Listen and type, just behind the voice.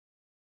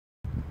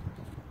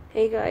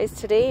Hey guys,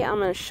 today I'm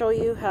going to show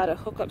you how to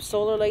hook up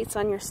solar lights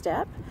on your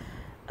step.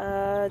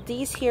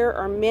 These here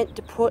are meant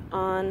to put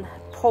on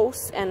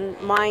posts, and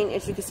mine,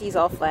 as you can see, is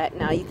all flat.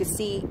 Now you can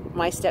see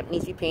my step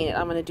needs to be painted.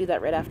 I'm going to do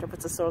that right after I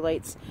put the solar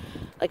lights.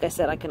 Like I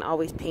said, I can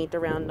always paint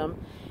around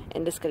them,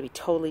 and this is going to be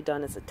totally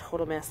done. It's a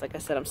total mess. Like I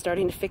said, I'm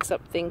starting to fix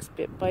up things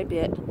bit by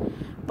bit,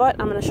 but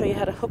I'm going to show you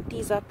how to hook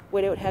these up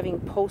without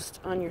having posts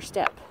on your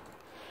step.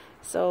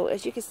 So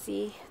as you can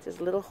see, there's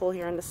a little hole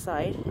here on the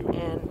side,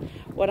 and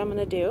what I'm going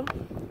to do,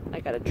 I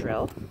got a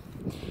drill,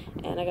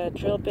 and I got a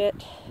drill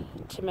bit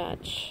to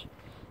match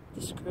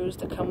the screws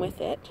that come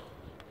with it,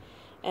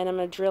 and I'm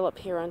going to drill up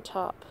here on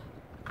top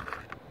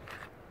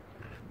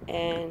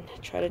and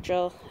try to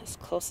drill as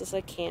close as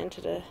I can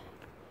to the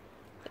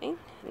thing.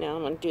 Now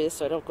I'm going to do this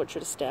so I don't go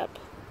through the step.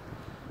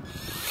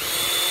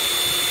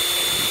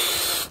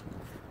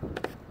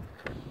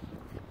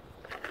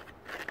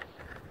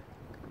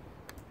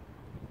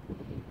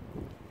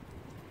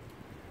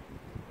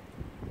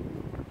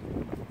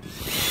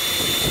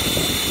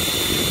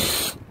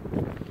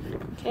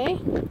 Okay,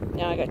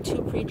 now I got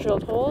two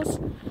pre-drilled holes,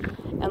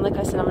 and like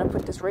I said, I'm going to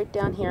put this right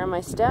down here on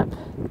my step.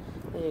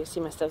 As you can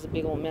see, my step's a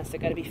big old mess that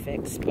got to be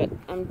fixed, but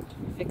I'm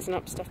fixing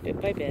up stuff bit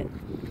by bit.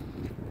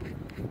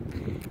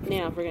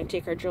 Now we're going to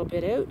take our drill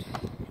bit out,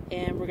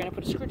 and we're going to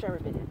put a screwdriver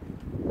bit in.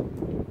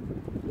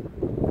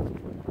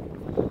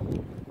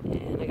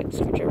 And I got the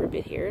screwdriver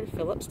bit here and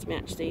Phillips to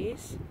match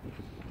these.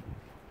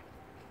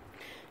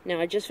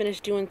 Now I just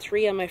finished doing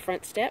 3 on my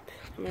front step.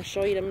 I'm going to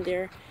show you them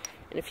there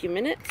in a few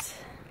minutes.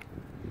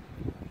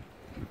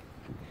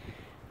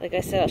 Like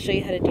I said, I'll show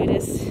you how to do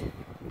this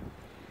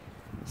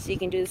so you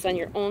can do this on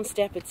your own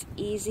step. It's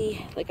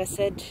easy. Like I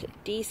said,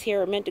 these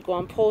here are meant to go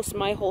on posts.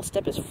 My whole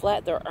step is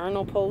flat. There are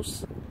no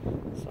posts,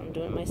 so I'm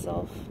doing it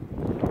myself.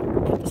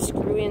 Put the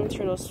screw in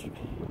through those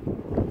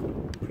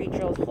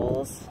pre-drilled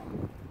holes.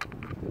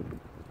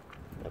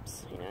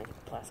 Oops, you know,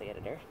 plastic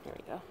editor. There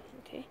we go.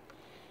 Okay.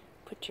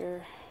 Put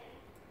your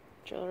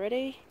drill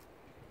ready.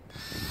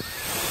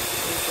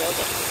 And drill it.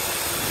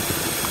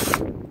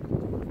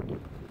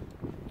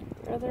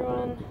 Other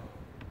one.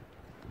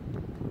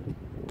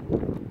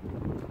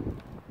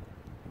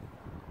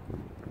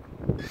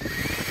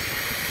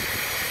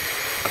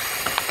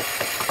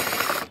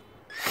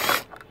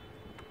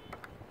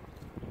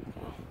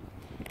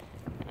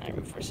 I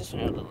reverse this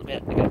one out a little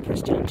bit. I gotta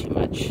press down too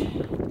much. There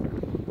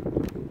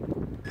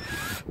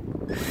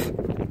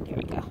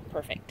we go.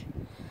 Perfect.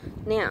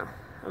 Now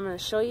I'm gonna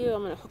show you.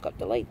 I'm gonna hook up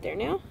the light there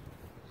now.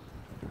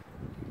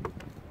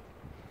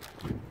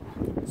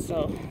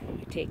 So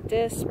I take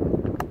this,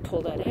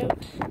 pull that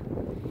out,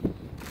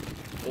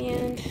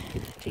 and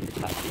take the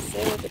top piece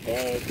out of the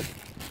bag.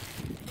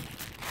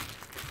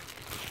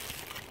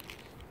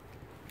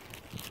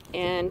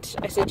 And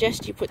I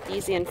suggest you put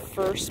these in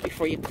first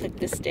before you click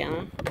this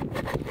down.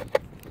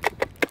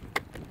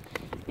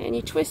 And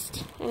you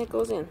twist, and it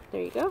goes in.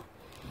 There you go.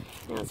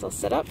 Now it's all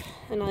set up,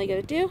 and all you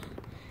gotta do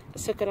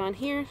is hook it on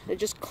here. It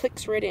just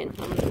clicks right in.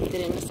 I'm gonna put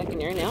it in a second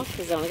there now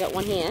because I only got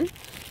one hand.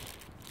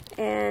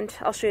 And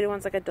I'll show you the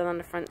ones like I've done on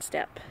the front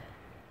step.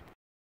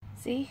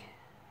 See,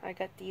 I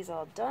got these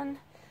all done.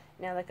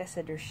 Now, like I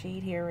said, there's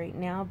shade here right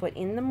now, but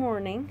in the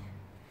morning,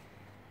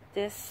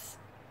 this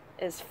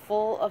is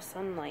full of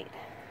sunlight.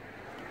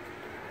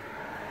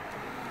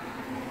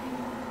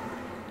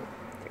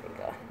 There we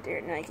go.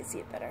 There, now you can see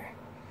it better.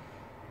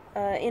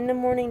 In the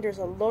morning, there's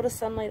a load of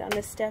sunlight on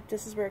this step.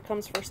 This is where it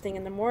comes first thing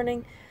in the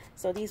morning,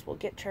 so these will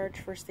get charged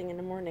first thing in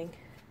the morning.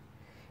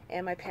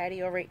 And my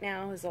patio right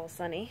now is all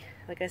sunny.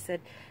 Like I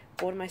said,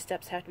 both of my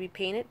steps have to be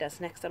painted. That's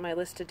next on my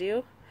list to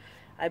do.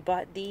 I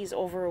bought these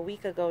over a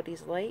week ago,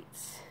 these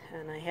lights,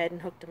 and I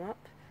hadn't hooked them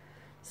up.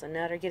 So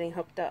now they're getting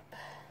hooked up.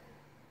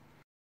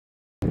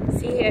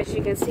 See, as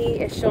you can see,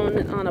 it's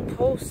shown on a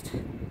post,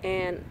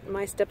 and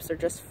my steps are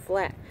just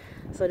flat.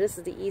 So this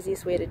is the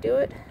easiest way to do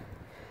it.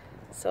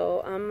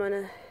 So I'm going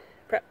to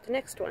prep the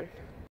next one.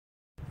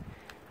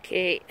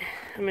 Okay,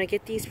 I'm going to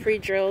get these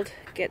pre-drilled,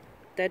 get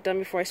that done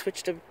before I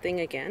switch the thing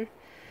again.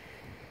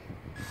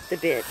 The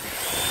bit.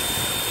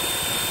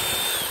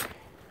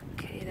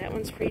 Okay, that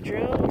one's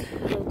pre-drilled.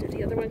 I'll do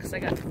the other one because I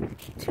got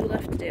 2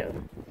 left to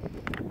do.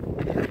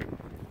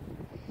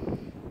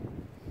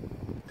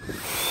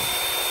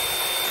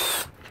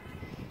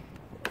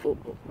 Oh.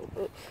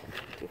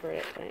 Too far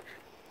that point.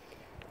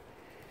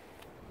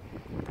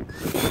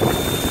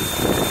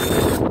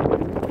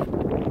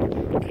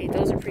 Okay,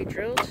 those are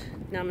pre-drilled.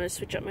 Now I'm going to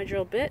switch up my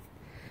drill bit.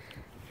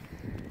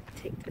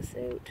 Take this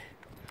out.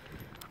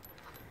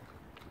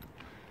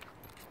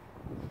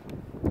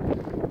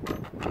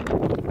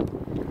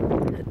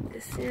 Put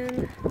this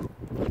in.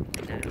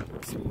 I don't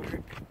know, some more.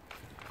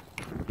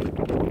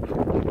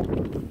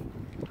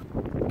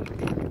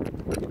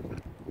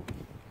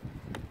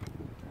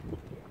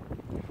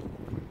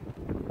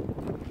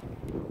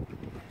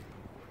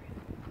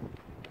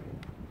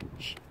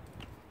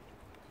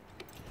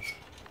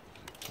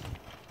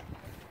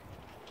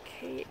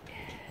 Okay.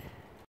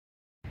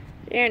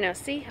 There, now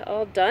see,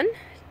 all done.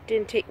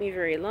 Didn't take me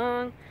very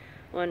long.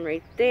 One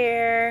right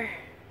there,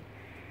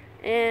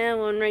 And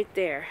one right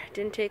there.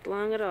 Didn't take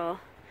long at all.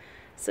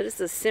 So this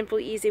is a simple,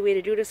 easy way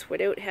to do this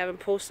without having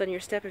posts on your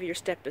step. If your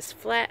step is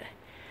flat,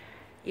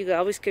 you can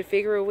always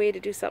configure a way to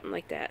do something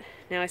like that.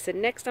 Now I said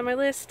next on my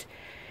list,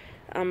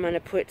 I'm going to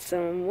put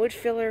some wood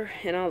filler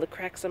in all the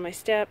cracks on my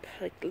step,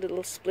 like the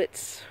little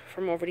splits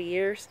from over the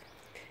years.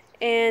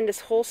 And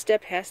this whole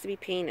step has to be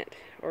painted,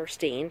 or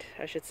stained,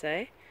 I should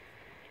say.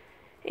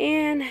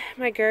 And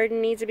my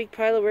garden needs a big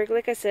pile of work.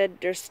 Like I said,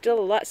 there's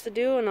still lots to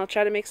do, and I'll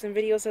try to make some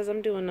videos as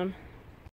I'm doing them.